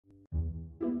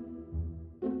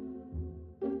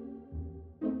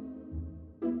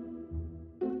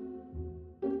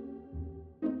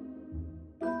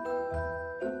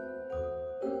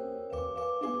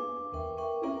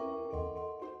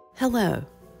Hello,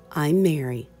 I'm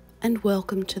Mary, and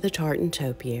welcome to the Tartan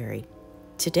Topiary.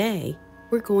 Today,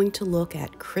 we're going to look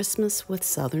at Christmas with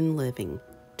Southern Living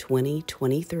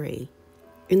 2023,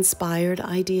 inspired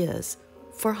ideas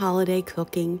for holiday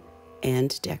cooking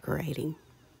and decorating.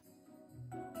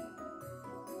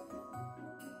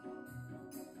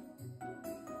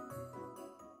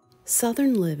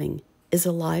 Southern Living is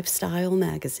a lifestyle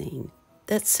magazine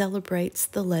that celebrates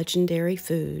the legendary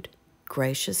food,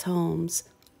 gracious homes,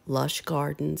 lush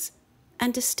gardens,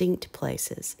 and distinct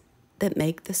places that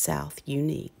make the South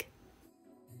unique.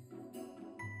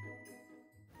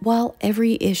 While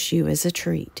every issue is a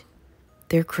treat,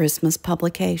 their Christmas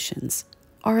publications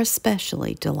are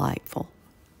especially delightful.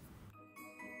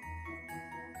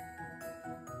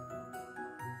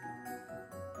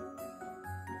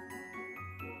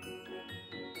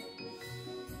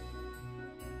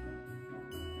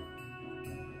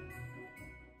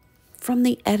 From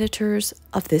the editors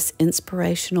of this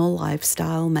inspirational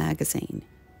lifestyle magazine,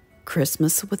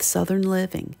 Christmas with Southern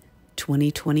Living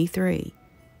 2023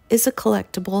 is a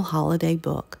collectible holiday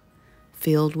book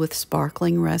filled with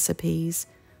sparkling recipes,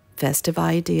 festive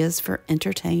ideas for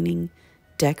entertaining,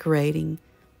 decorating,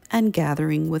 and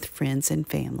gathering with friends and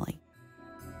family.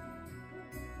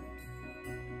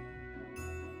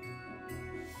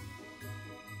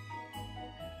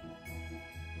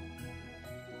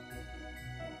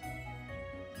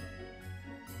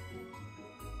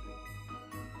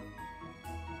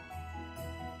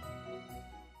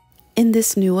 In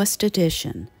this newest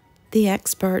edition, the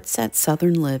experts at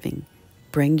Southern Living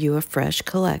bring you a fresh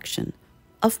collection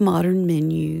of modern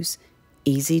menus,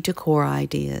 easy decor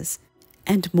ideas,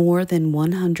 and more than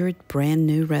 100 brand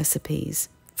new recipes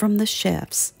from the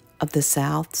chefs of the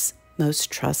South's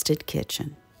most trusted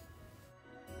kitchen.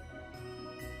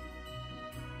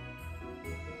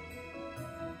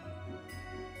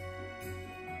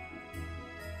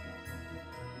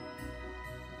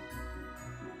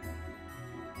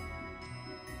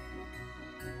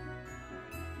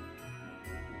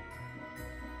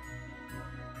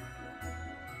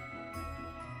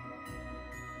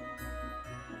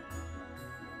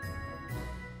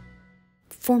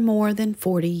 For more than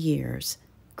 40 years,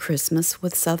 Christmas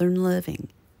with Southern Living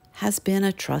has been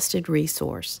a trusted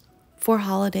resource for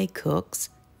holiday cooks,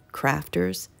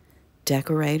 crafters,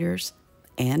 decorators,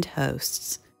 and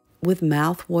hosts, with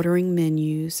mouth-watering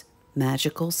menus,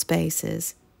 magical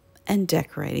spaces, and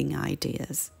decorating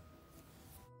ideas.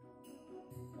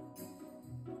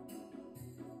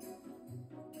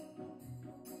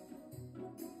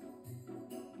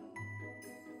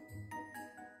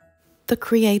 The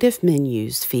creative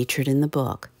menus featured in the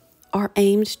book are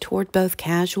aimed toward both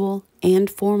casual and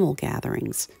formal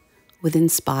gatherings, with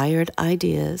inspired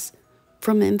ideas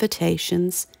from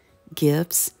invitations,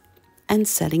 gifts, and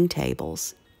setting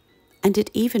tables. And it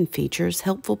even features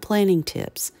helpful planning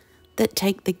tips that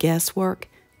take the guesswork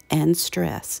and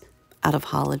stress out of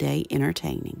holiday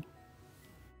entertaining.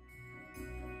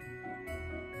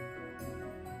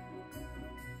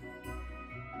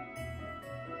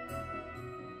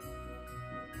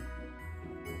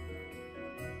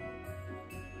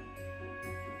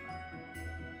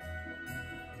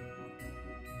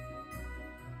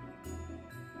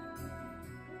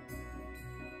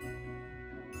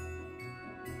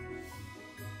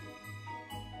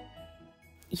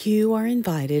 You are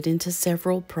invited into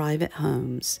several private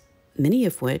homes, many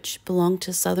of which belong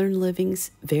to Southern Living's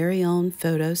very own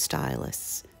photo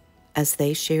stylists, as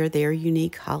they share their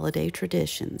unique holiday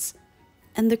traditions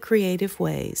and the creative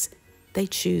ways they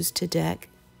choose to deck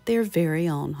their very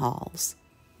own halls.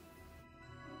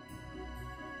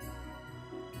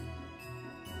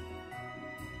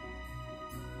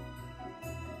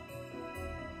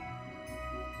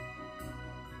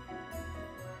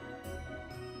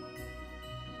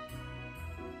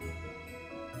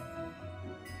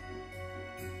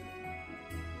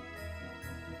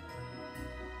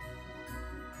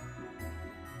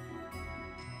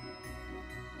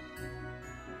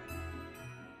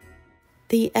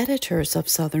 The editors of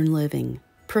Southern Living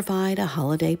provide a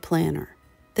holiday planner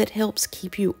that helps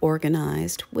keep you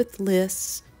organized with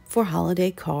lists for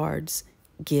holiday cards,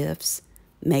 gifts,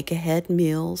 make-ahead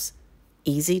meals,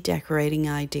 easy decorating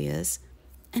ideas,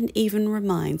 and even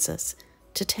reminds us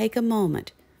to take a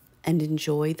moment and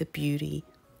enjoy the beauty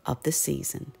of the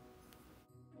season.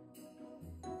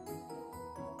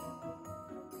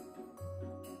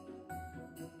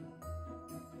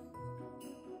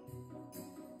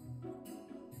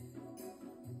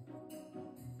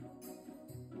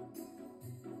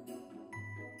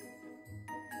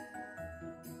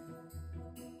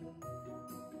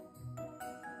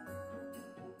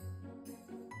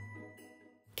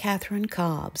 Catherine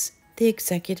Cobbs, the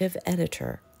executive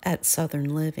editor at Southern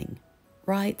Living,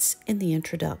 writes in the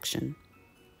introduction,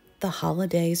 "The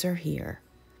holidays are here,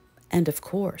 and of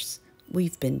course,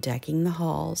 we've been decking the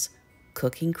halls,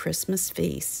 cooking Christmas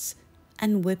feasts,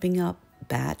 and whipping up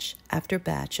batch after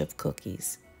batch of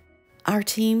cookies." Our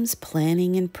team's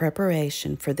planning and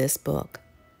preparation for this book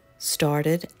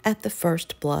started at the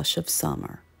first blush of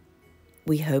summer.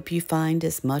 We hope you find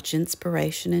as much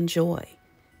inspiration and joy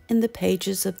in the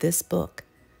pages of this book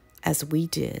as we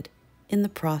did in the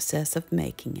process of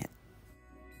making it.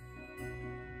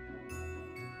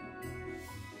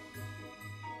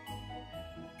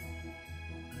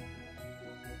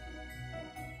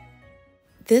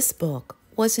 This book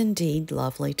was indeed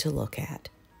lovely to look at.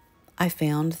 I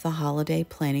found the holiday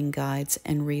planning guides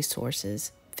and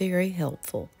resources very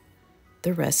helpful.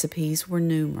 The recipes were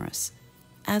numerous,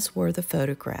 as were the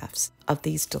photographs of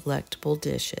these delectable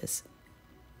dishes.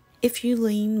 If you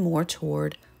lean more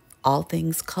toward all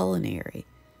things culinary,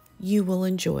 you will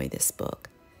enjoy this book.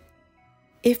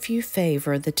 If you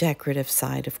favor the decorative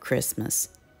side of Christmas,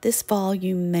 this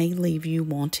volume may leave you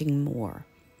wanting more.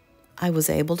 I was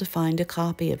able to find a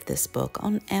copy of this book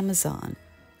on Amazon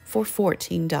for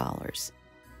 $14,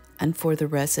 and for the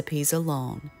recipes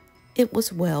alone, it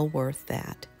was well worth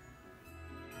that.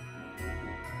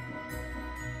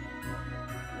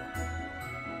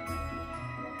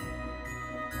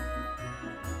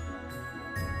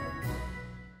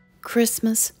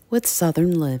 Christmas with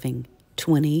Southern Living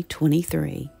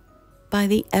 2023 by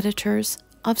the editors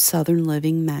of Southern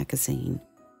Living magazine.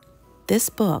 This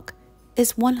book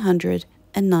is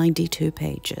 192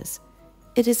 pages.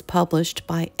 It is published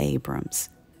by Abrams,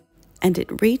 and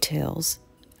it retails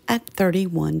at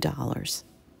 $31.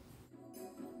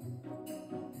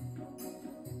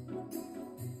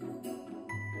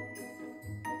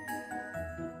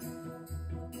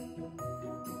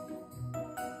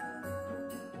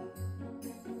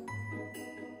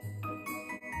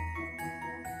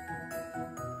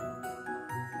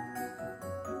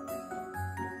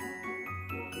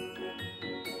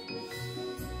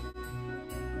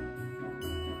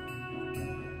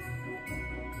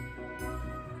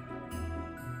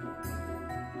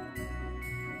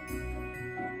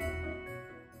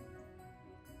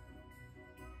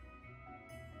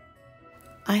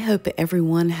 I hope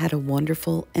everyone had a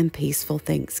wonderful and peaceful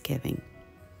Thanksgiving.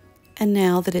 And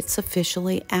now that it's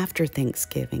officially after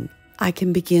Thanksgiving, I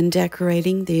can begin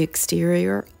decorating the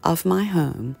exterior of my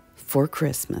home for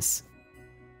Christmas.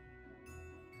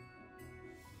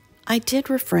 I did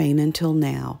refrain until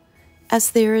now,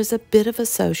 as there is a bit of a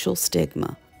social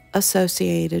stigma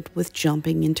associated with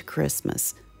jumping into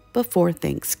Christmas before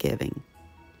Thanksgiving.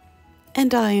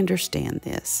 And I understand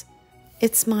this.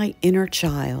 It's my inner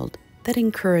child that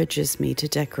encourages me to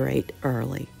decorate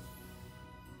early.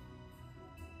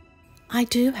 I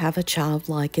do have a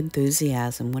childlike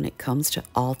enthusiasm when it comes to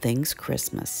all things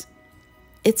Christmas.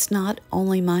 It's not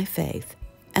only my faith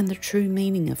and the true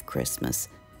meaning of Christmas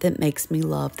that makes me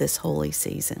love this holy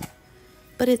season,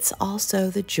 but it's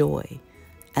also the joy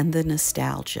and the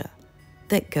nostalgia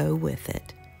that go with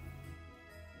it.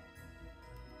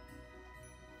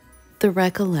 The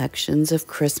recollections of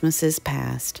Christmases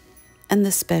past and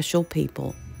the special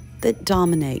people that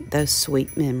dominate those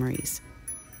sweet memories,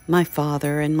 my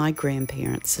father and my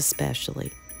grandparents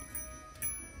especially.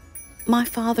 My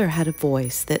father had a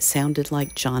voice that sounded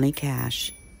like Johnny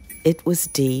Cash. It was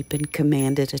deep and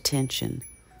commanded attention,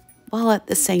 while at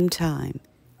the same time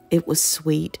it was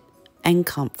sweet and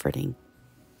comforting.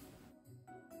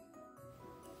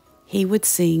 He would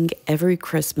sing every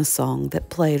Christmas song that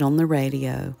played on the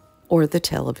radio or the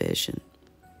television.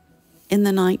 In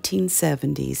the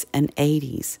 1970s and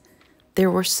 80s,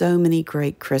 there were so many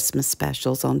great Christmas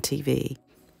specials on TV,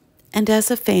 and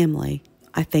as a family,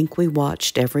 I think we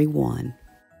watched every one.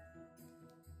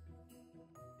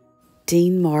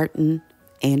 Dean Martin,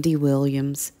 Andy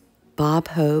Williams, Bob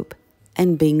Hope,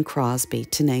 and Bing Crosby,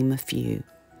 to name a few.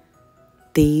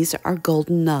 These are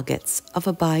golden nuggets of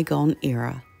a bygone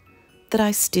era that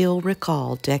I still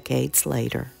recall decades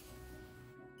later.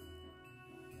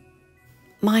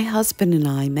 My husband and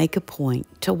I make a point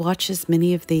to watch as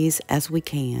many of these as we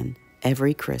can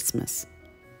every Christmas.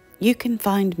 You can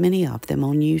find many of them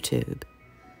on YouTube.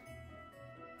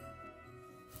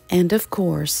 And of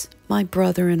course, my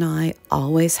brother and I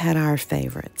always had our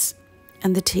favorites,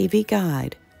 and the TV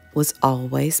guide was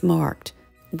always marked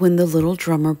when The Little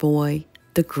Drummer Boy,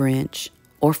 The Grinch,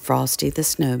 or Frosty the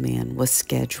Snowman was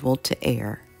scheduled to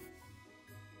air.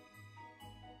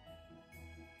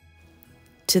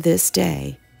 To this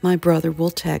day, my brother will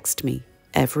text me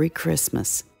every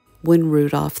Christmas when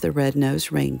Rudolph the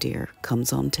Red-Nosed Reindeer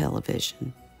comes on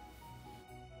television.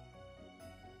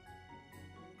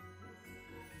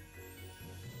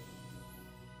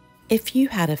 If you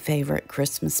had a favorite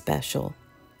Christmas special,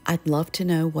 I'd love to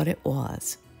know what it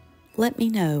was. Let me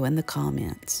know in the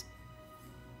comments.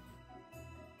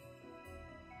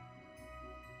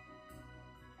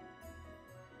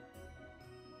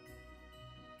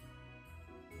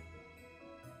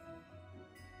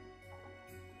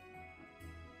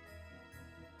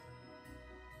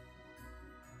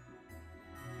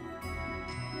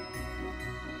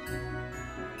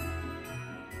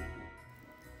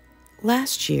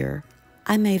 Last year,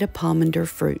 I made a pomander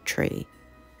fruit tree,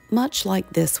 much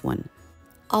like this one,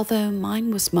 although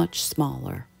mine was much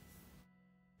smaller.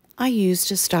 I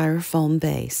used a styrofoam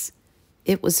base.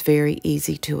 It was very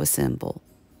easy to assemble,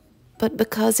 but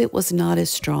because it was not as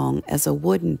strong as a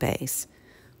wooden base,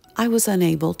 I was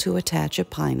unable to attach a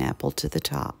pineapple to the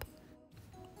top.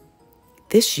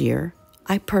 This year,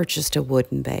 I purchased a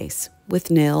wooden base with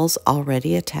nails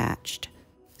already attached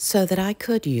so that I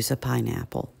could use a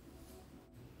pineapple.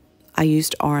 I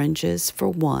used oranges for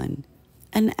one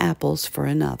and apples for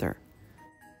another.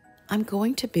 I'm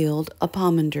going to build a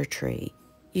pomander tree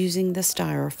using the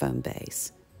styrofoam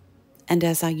base, and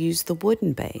as I use the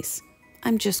wooden base,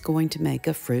 I'm just going to make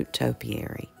a fruit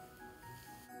topiary.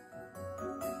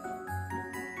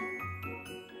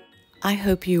 I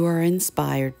hope you are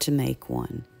inspired to make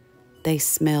one. They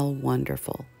smell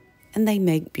wonderful, and they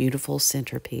make beautiful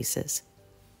centerpieces.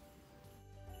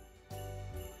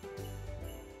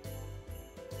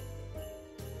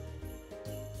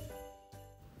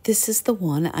 This is the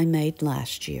one I made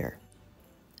last year,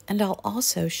 and I'll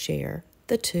also share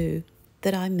the two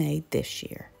that I made this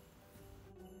year.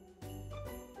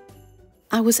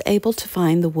 I was able to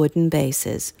find the wooden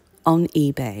bases on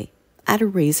eBay at a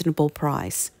reasonable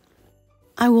price.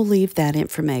 I will leave that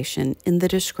information in the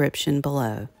description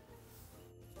below.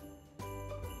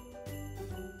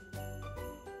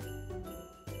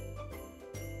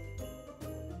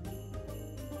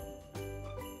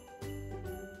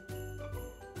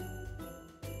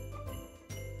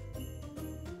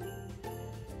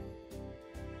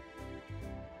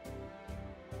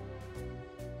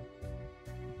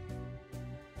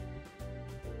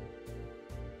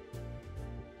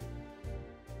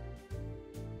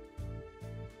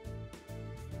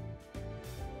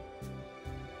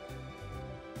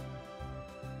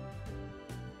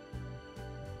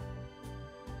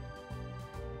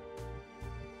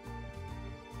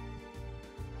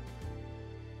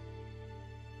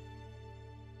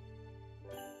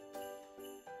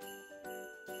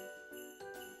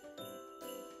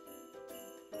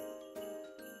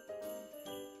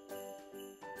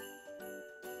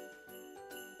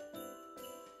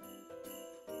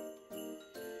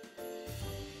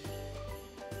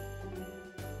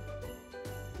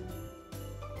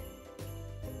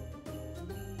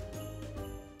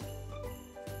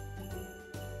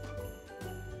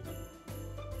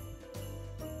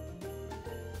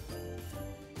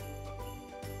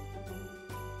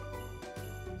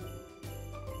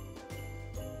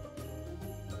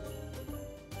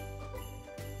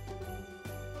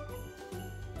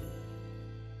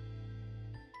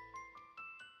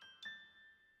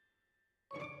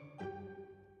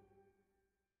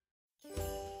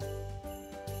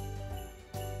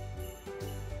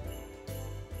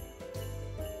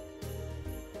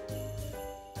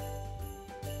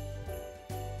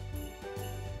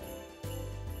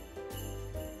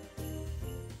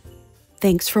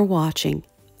 Thanks for watching,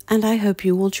 and I hope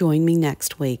you will join me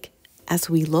next week as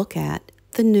we look at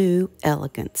The New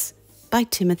Elegance by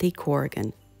Timothy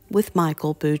Corrigan with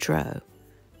Michael Boudreau,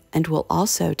 and we'll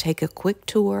also take a quick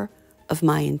tour of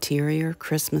my interior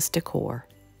Christmas decor.